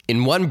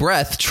In one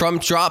breath,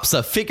 Trump drops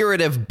a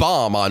figurative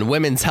bomb on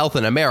women's health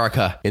in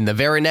America. In the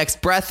very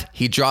next breath,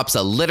 he drops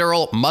a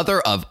literal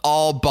mother of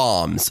all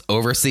bombs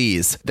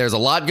overseas. There's a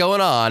lot going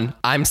on.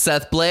 I'm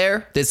Seth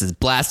Blair. This is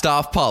Blast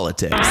Off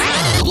Politics.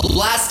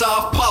 Blast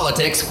Off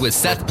Politics with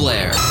Seth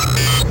Blair.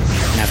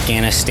 In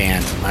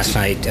Afghanistan, last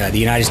night, the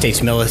United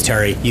States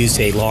military used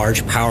a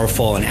large,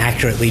 powerful, and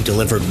accurately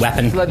delivered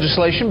weapon.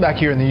 Legislation back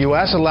here in the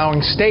U.S.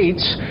 allowing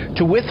states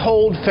to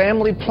withhold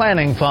family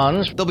planning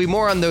funds. There'll be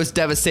more on those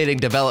devastating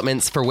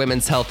developments for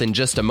women's health in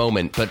just a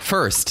moment. But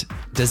first,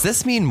 does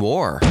this mean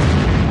war?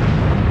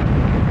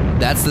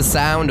 That's the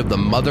sound of the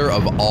mother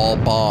of all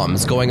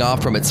bombs going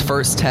off from its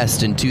first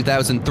test in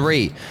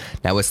 2003.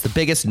 Now, it's the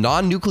biggest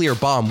non-nuclear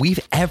bomb we've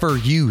ever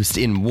used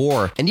in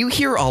war. And you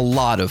hear a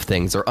lot of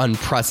things are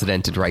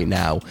unprecedented right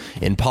now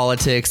in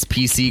politics,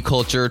 PC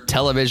culture,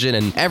 television,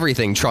 and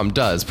everything Trump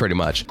does, pretty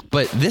much.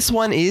 But this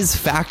one is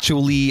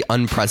factually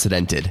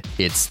unprecedented.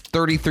 It's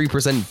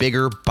 33%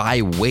 bigger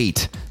by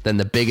weight than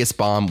the biggest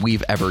bomb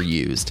we've ever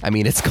used. I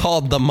mean, it's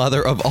called the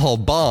mother of all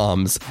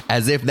bombs,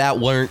 as if that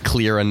weren't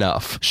clear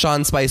enough.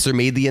 Sean Spicer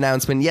made the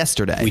announcement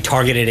yesterday. We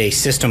targeted a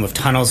system of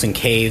tunnels and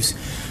caves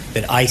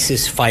that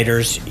ISIS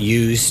fighters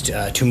used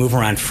to move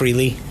around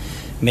freely,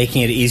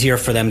 making it easier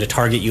for them to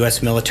target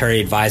U.S. military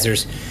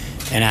advisors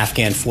and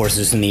Afghan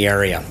forces in the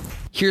area.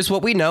 Here's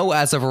what we know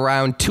as of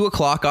around 2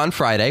 o'clock on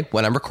Friday,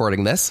 when I'm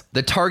recording this.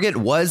 The target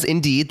was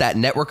indeed that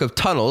network of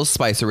tunnels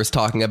Spicer was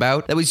talking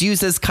about that was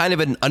used as kind of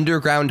an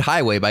underground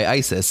highway by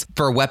ISIS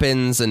for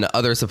weapons and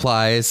other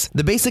supplies.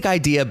 The basic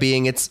idea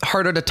being it's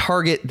harder to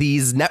target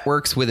these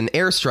networks with an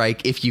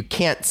airstrike if you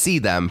can't see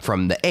them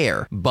from the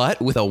air.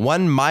 But with a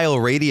 1 mile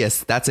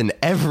radius that's in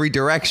every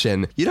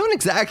direction, you don't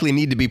exactly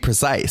need to be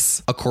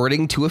precise.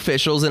 According to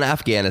officials in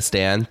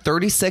Afghanistan,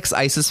 36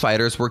 ISIS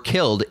fighters were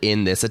killed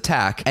in this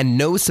attack, and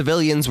no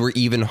civilians were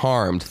even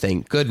harmed,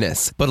 thank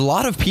goodness. But a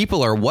lot of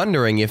people are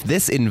wondering if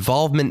this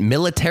involvement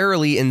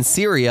militarily in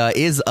Syria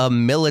is a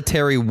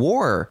military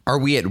war. Are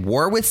we at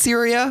war with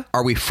Syria?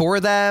 Are we for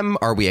them?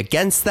 Are we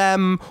against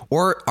them?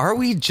 Or are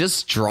we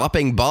just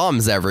dropping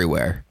bombs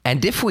everywhere?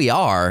 And if we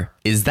are,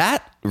 is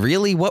that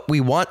really what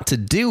we want to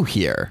do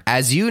here?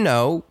 As you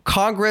know,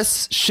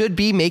 Congress should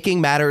be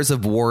making matters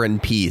of war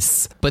and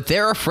peace, but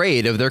they're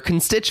afraid of their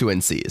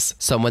constituencies.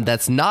 Someone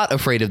that's not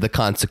afraid of the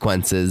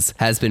consequences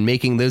has been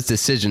making those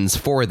decisions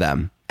for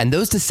them. And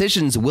those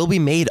decisions will be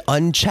made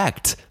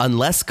unchecked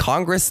unless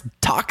Congress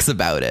talks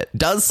about it,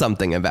 does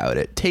something about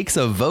it, takes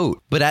a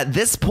vote. But at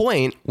this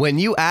point, when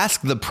you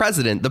ask the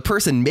president, the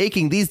person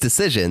making these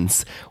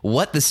decisions,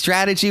 what the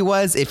strategy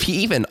was, if he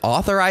even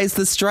authorized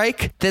the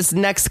strike, this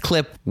next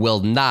clip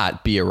will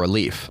not be a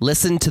relief.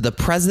 Listen to the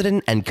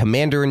president and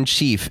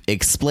commander-in-chief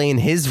explain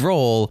his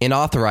role in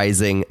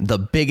authorizing the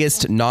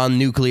biggest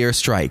non-nuclear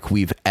strike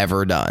we've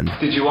ever done.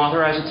 Did you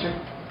authorize it,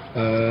 sir?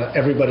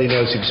 Everybody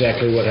knows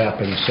exactly what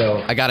happened,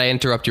 so... I gotta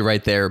interrupt you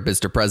right there,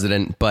 Mr.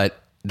 President,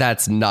 but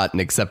that's not an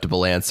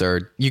acceptable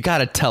answer. You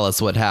gotta tell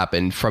us what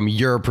happened from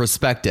your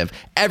perspective.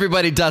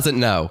 Everybody doesn't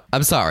know.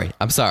 I'm sorry.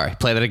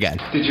 Play that again.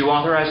 Did you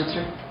authorize it,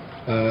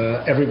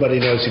 sir? Everybody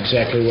knows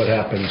exactly what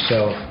happened,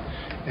 so...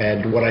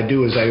 And what I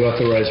do is I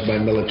authorize my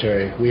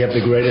military. We have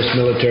the greatest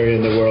military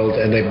in the world,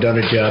 and they've done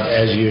a job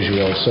as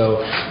usual.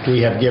 So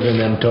we have given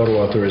them total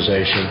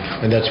authorization,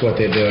 and that's what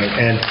they're doing.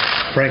 And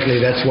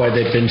frankly, that's why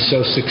they've been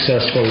so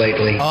successful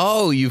lately.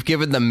 Oh, you've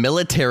given the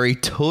military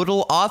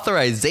total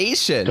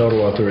authorization.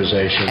 Total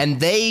authorization. And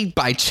they,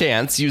 by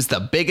chance, used the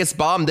biggest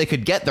bomb they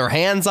could get their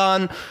hands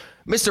on.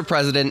 Mr.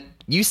 President,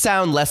 you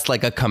sound less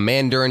like a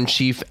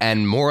commander-in-chief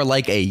and more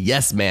like a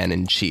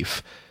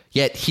yes-man-in-chief.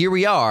 Yet here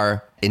we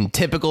are. In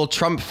typical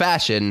Trump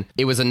fashion,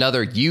 it was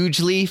another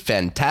hugely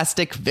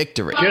fantastic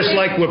victory. Just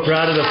like we're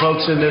proud of the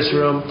folks in this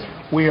room,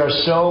 we are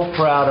so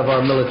proud of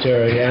our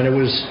military, and it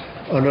was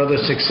another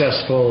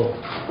successful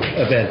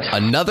event.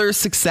 Another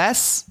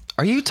success?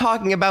 Are you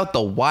talking about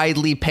the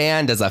widely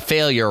panned as a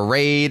failure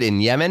raid in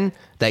Yemen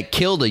that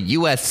killed a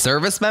U.S.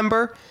 service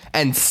member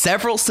and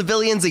several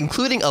civilians,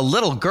 including a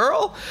little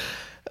girl?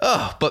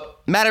 Oh,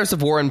 but matters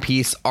of war and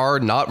peace are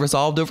not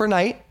resolved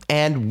overnight.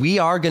 And we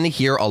are going to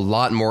hear a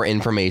lot more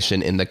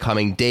information in the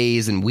coming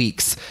days and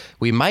weeks.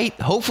 We might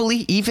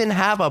hopefully even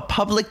have a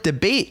public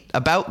debate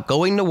about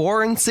going to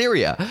war in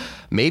Syria.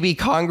 Maybe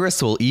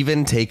Congress will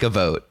even take a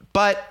vote.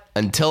 But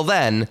until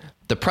then,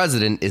 the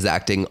president is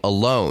acting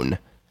alone.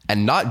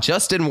 And not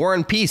just in war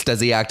and peace does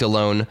he act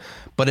alone,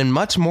 but in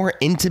much more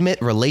intimate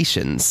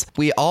relations.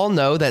 We all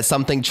know that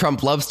something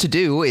Trump loves to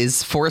do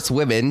is force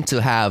women to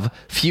have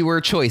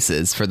fewer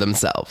choices for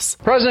themselves.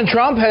 President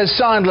Trump has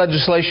signed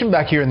legislation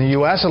back here in the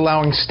U.S.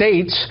 allowing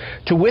states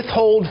to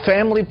withhold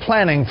family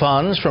planning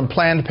funds from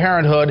Planned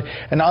Parenthood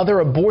and other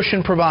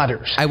abortion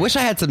providers. I wish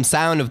I had some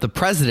sound of the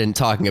president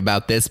talking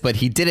about this, but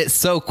he did it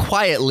so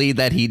quietly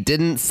that he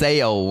didn't say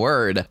a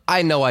word.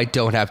 I know I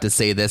don't have to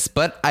say this,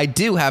 but I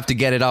do have to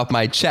get it off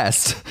my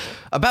chest.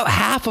 About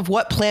half of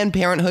what Planned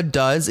Parenthood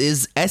does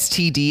is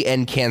STD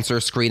and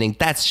cancer screening.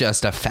 That's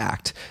just a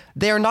fact.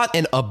 They're not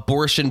an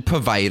abortion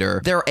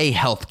provider. They're a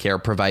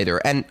healthcare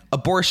provider. And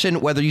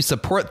abortion, whether you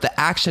support the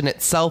action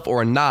itself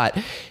or not,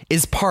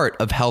 is part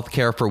of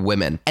healthcare for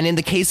women. And in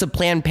the case of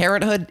Planned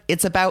Parenthood,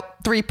 it's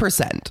about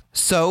 3%.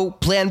 So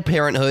Planned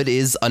Parenthood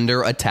is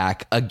under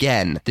attack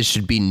again. This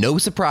should be no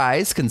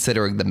surprise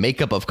considering the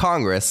makeup of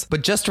Congress,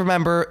 but just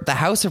remember the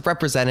House of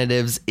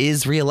Representatives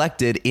is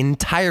reelected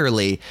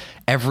entirely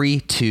every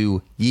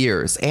 2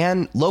 years,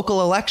 and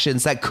local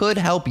elections that could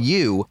help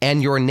you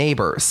and your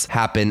neighbors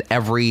happen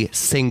every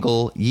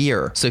single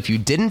year. So if you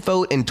didn't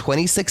vote in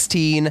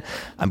 2016,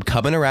 I'm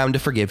coming around to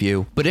forgive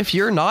you. But if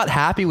you're not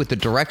happy with the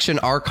direction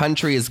our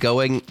country is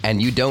going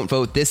and you don't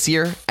vote this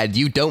year and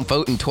you don't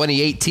vote in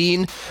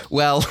 2018,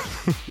 well,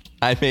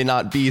 I may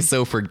not be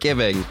so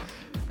forgiving.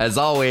 As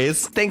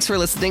always, thanks for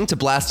listening to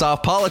Blast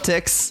Off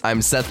Politics.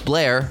 I'm Seth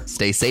Blair.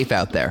 Stay safe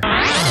out there.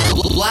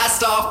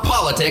 Blast Off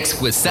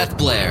Politics with Seth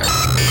Blair.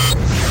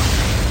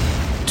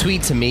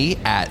 Tweet to me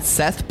at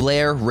Seth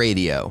Blair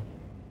Radio.